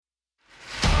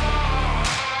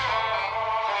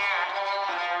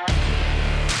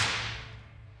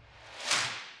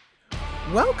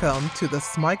Welcome to the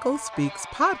Smikle Speaks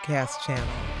podcast channel.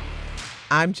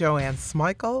 I'm Joanne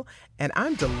Smikle, and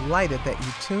I'm delighted that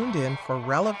you tuned in for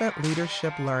relevant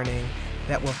leadership learning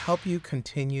that will help you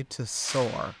continue to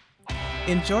soar.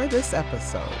 Enjoy this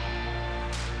episode.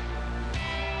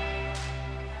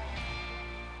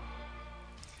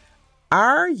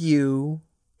 Are you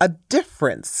a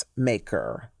difference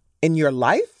maker in your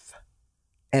life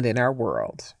and in our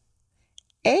world?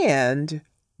 And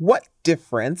what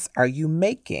difference are you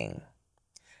making?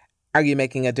 Are you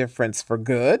making a difference for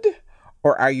good,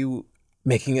 or are you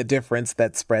making a difference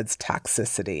that spreads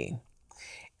toxicity?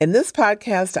 In this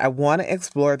podcast, I want to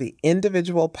explore the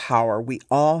individual power we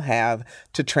all have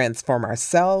to transform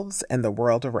ourselves and the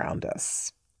world around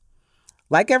us.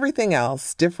 Like everything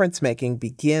else, difference making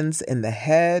begins in the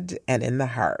head and in the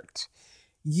heart.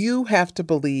 You have to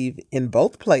believe in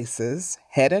both places,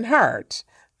 head and heart,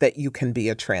 that you can be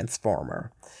a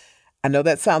transformer. I know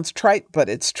that sounds trite, but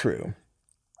it's true.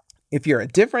 If you're a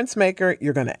difference maker,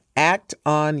 you're going to act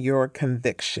on your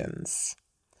convictions.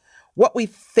 What we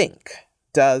think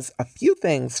does a few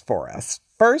things for us.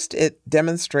 First, it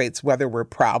demonstrates whether we're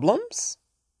problems,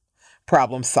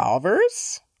 problem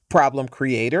solvers, problem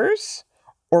creators,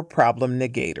 or problem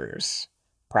negators.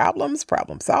 Problems,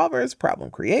 problem solvers,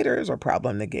 problem creators, or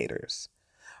problem negators.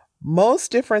 Most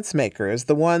difference makers,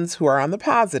 the ones who are on the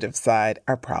positive side,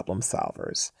 are problem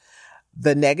solvers.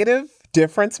 The negative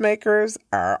difference makers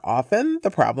are often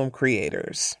the problem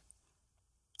creators.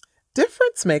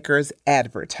 Difference makers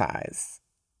advertise.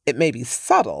 It may be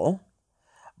subtle,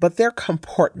 but their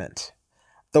comportment,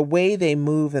 the way they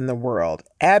move in the world,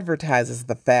 advertises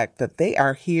the fact that they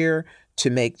are here to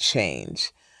make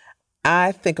change.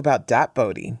 I think about Dot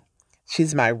Bodie.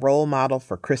 She's my role model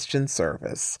for Christian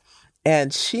service.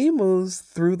 And she moves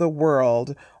through the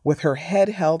world with her head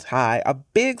held high, a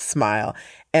big smile,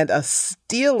 and a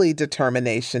steely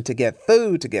determination to get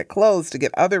food, to get clothes, to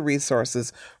get other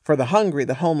resources for the hungry,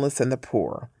 the homeless, and the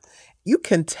poor. You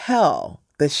can tell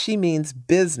that she means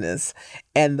business,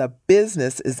 and the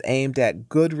business is aimed at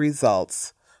good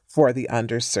results for the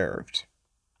underserved.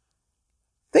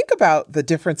 Think about the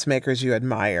difference makers you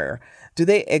admire. Do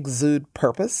they exude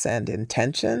purpose and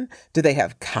intention? Do they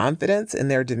have confidence in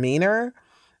their demeanor?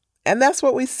 And that's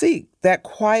what we seek, that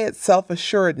quiet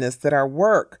self-assuredness that our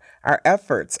work, our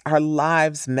efforts, our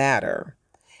lives matter,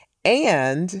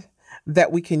 and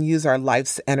that we can use our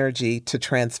life's energy to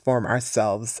transform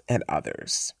ourselves and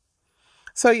others.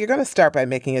 So you're going to start by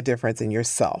making a difference in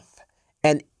yourself.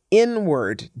 An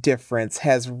inward difference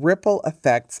has ripple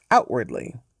effects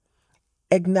outwardly.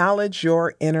 Acknowledge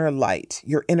your inner light,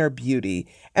 your inner beauty,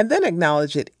 and then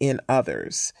acknowledge it in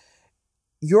others.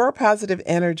 Your positive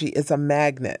energy is a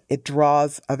magnet. It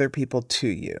draws other people to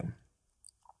you.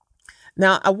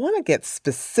 Now, I want to get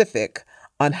specific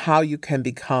on how you can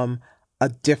become a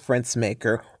difference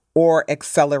maker or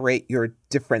accelerate your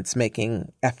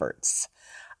difference-making efforts.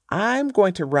 I'm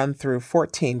going to run through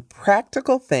 14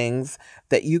 practical things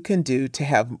that you can do to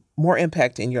have more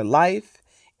impact in your life,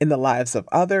 in the lives of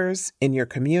others, in your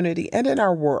community, and in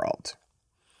our world.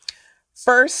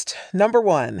 First, number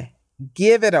one,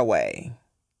 give it away.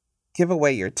 Give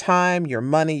away your time, your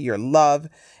money, your love,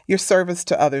 your service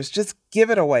to others. Just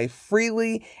give it away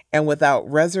freely and without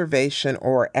reservation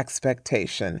or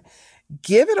expectation.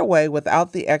 Give it away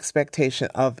without the expectation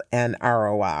of an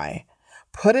ROI.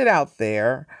 Put it out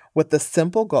there with the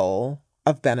simple goal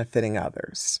of benefiting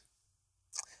others.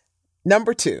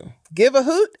 Number two, give a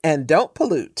hoot and don't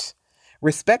pollute.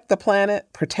 Respect the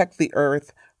planet, protect the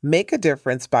earth, make a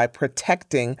difference by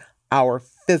protecting our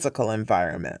physical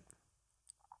environment.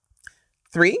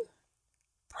 3,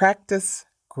 practice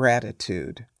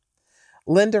gratitude.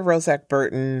 Linda Rozak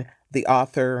Burton, the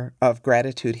author of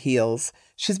Gratitude Heals,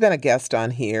 she's been a guest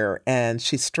on here, and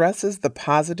she stresses the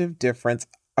positive difference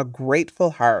a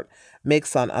grateful heart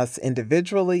makes on us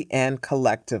individually and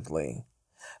collectively.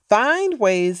 Find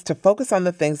ways to focus on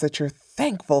the things that you're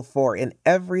thankful for in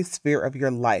every sphere of your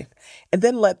life, and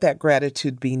then let that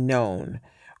gratitude be known.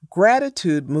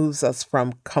 Gratitude moves us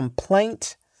from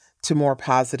complaint to more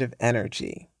positive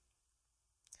energy.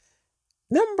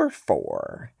 Number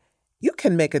 4, you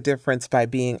can make a difference by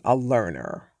being a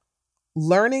learner.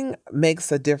 Learning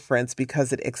makes a difference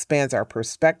because it expands our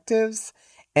perspectives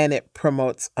and it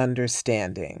promotes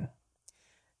understanding.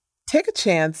 Take a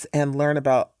chance and learn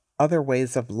about other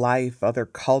ways of life, other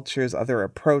cultures, other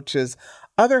approaches,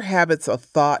 other habits of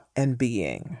thought and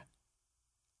being.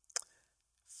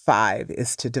 5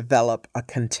 is to develop a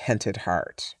contented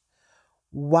heart.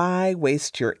 Why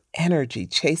waste your energy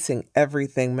chasing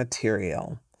everything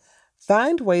material?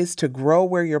 Find ways to grow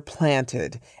where you're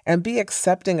planted and be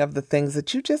accepting of the things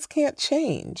that you just can't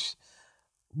change.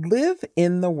 Live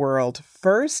in the world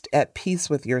first at peace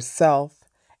with yourself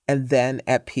and then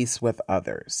at peace with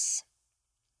others.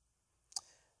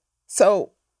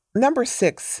 So, number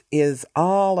 6 is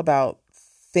all about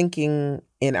thinking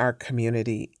in our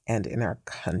community and in our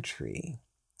country.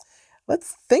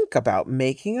 Let's think about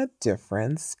making a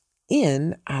difference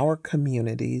in our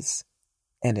communities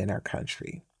and in our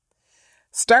country.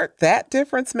 Start that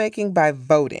difference making by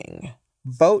voting.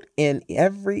 Vote in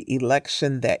every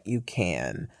election that you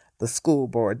can. The school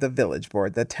board, the village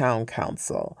board, the town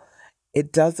council.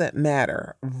 It doesn't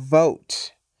matter.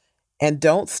 Vote. And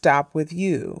don't stop with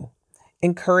you.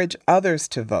 Encourage others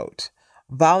to vote.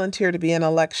 Volunteer to be an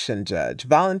election judge.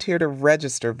 Volunteer to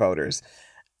register voters.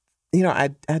 I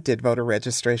did voter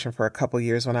registration for a couple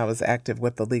years when I was active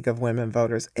with the League of Women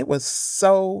Voters. It was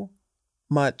so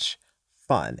much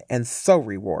fun and so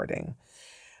rewarding.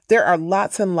 There are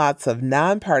lots and lots of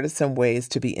nonpartisan ways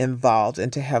to be involved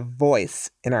and to have voice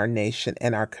in our nation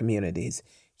and our communities.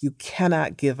 You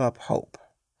cannot give up hope.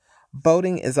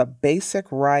 Voting is a basic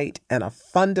right and a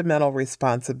fundamental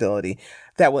responsibility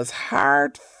that was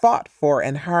hard fought for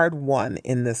and hard won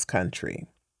in this country.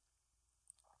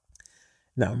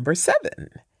 Number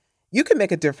 7, you can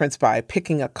make a difference by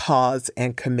picking a cause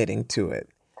and committing to it.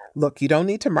 Look, you don't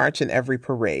need to march in every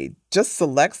parade. Just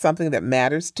select something that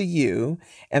matters to you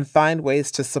and find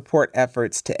ways to support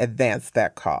efforts to advance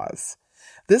that cause.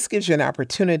 This gives you an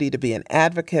opportunity to be an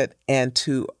advocate and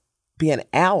to be an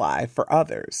ally for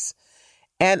others.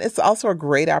 And it's also a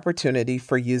great opportunity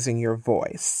for using your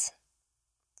voice.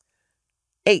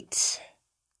 8,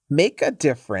 make a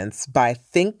difference by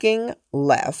thinking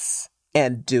less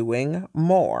and doing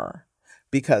more,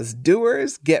 because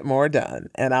doers get more done.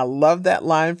 And I love that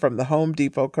line from the Home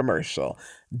Depot commercial.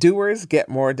 Doers get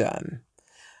more done.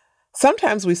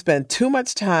 Sometimes we spend too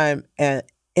much time in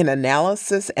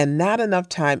analysis and not enough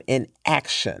time in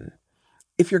action.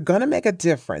 If you're going to make a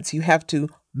difference, you have to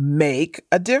make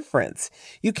a difference.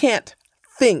 You can't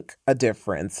think a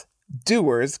difference.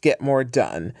 Doers get more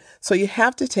done. So you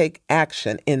have to take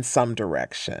action in some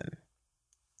direction.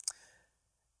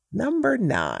 Number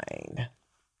 9.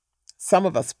 Some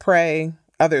of us pray,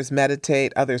 others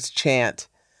meditate, others chant.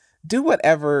 Do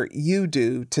whatever you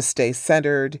do to stay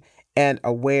centered and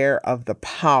aware of the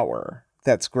power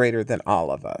that's greater than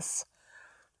all of us.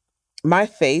 My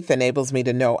faith enables me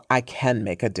to know I can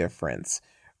make a difference.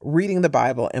 Reading the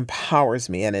Bible empowers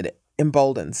me and it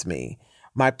emboldens me.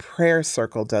 My prayer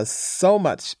circle does so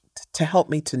much to help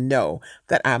me to know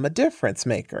that I'm a difference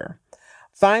maker.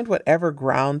 Find whatever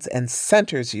grounds and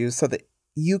centers you so that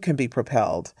you can be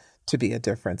propelled to be a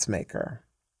difference maker.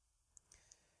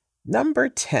 Number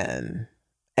 10,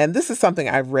 and this is something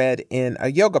I read in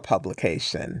a yoga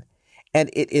publication, and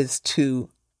it is to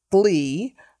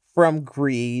flee from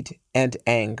greed and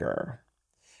anger.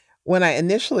 When I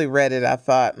initially read it, I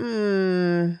thought,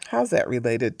 how's that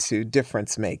related to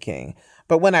difference making?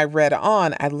 But when I read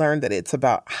on, I learned that it's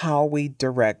about how we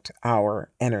direct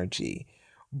our energy.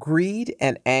 Greed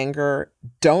and anger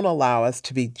don't allow us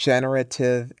to be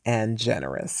generative and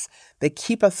generous. They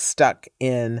keep us stuck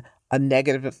in a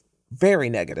negative, very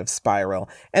negative spiral,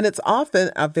 and it's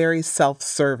often a very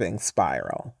self-serving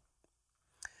spiral.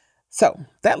 So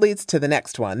that leads to the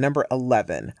next one, number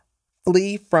 11.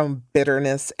 Flee from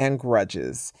bitterness and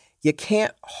grudges. You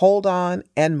can't hold on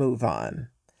and move on.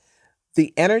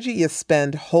 The energy you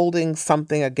spend holding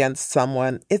something against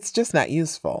someone, it's just not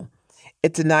useful.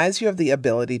 It denies you of the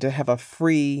ability to have a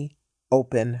free,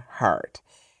 open heart.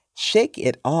 Shake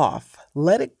it off.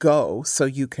 Let it go so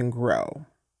you can grow.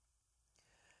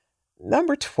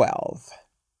 Number 12.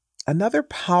 Another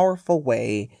powerful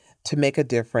way to make a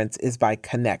difference is by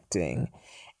connecting.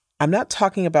 I'm not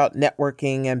talking about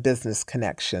networking and business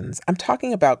connections. I'm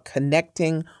talking about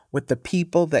connecting with the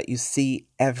people that you see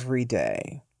every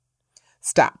day.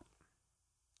 Stop.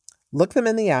 Look them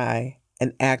in the eye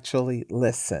and actually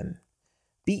listen.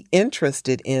 Be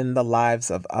interested in the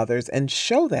lives of others and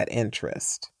show that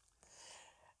interest.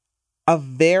 A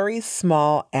very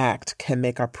small act can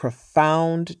make a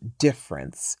profound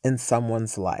difference in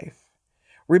someone's life.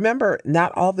 Remember,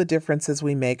 not all the differences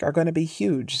we make are going to be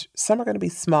huge. Some are going to be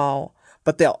small,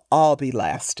 but they'll all be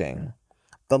lasting.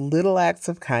 The little acts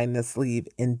of kindness leave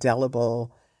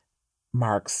indelible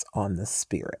marks on the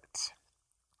spirit.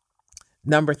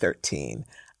 Number 13.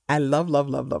 I love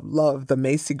the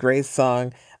Macy Gray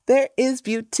song, There is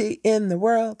Beauty in the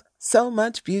World, so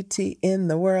much beauty in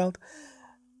the world.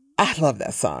 I love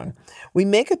that song. We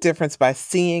make a difference by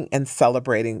seeing and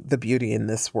celebrating the beauty in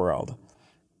this world,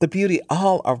 the beauty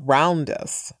all around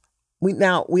us.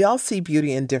 We all see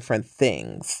beauty in different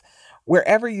things.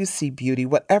 Wherever you see beauty,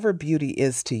 whatever beauty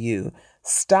is to you,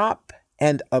 stop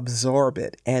and absorb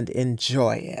it and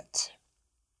enjoy it.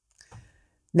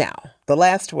 Now, the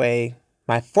last way,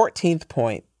 my 14th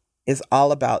point, is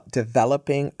all about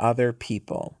developing other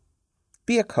people.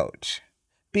 Be a coach,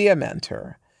 be a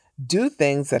mentor, do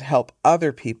things that help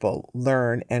other people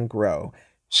learn and grow.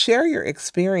 Share your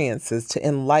experiences to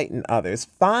enlighten others.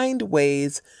 Find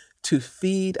ways to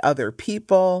feed other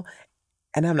people.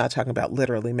 And I'm not talking about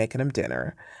literally making them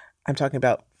dinner. I'm talking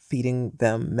about feeding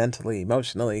them mentally,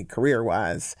 emotionally,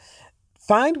 career-wise.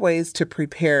 Find ways to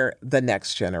prepare the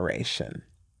next generation.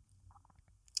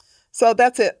 So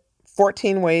that's it.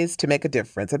 14 ways to make a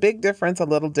difference. A big difference, a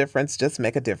little difference, just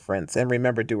make a difference. And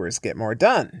remember, doers get more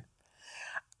done.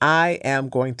 I am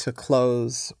going to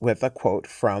close with a quote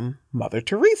from Mother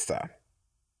Teresa.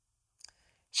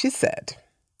 She said,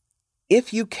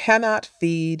 "If you cannot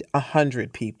feed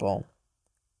 100 people,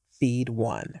 feed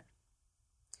one."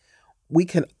 We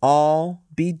can all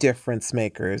be difference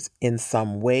makers in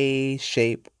some way,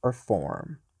 shape, or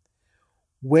form.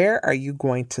 Where are you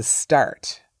going to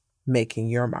start making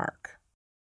your mark?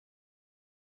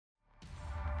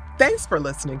 Thanks for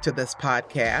listening to this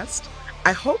podcast.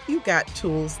 I hope you got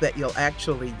tools that you'll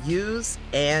actually use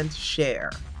and share.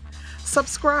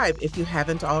 Subscribe if you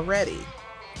haven't already.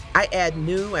 I add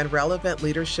new and relevant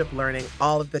leadership learning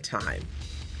all of the time.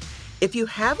 If you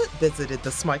haven't visited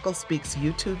the Smichael Speaks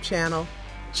YouTube channel,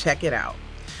 check it out.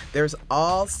 There's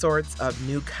all sorts of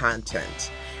new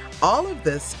content. All of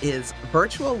this is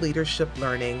virtual leadership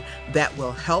learning that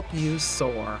will help you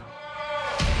soar.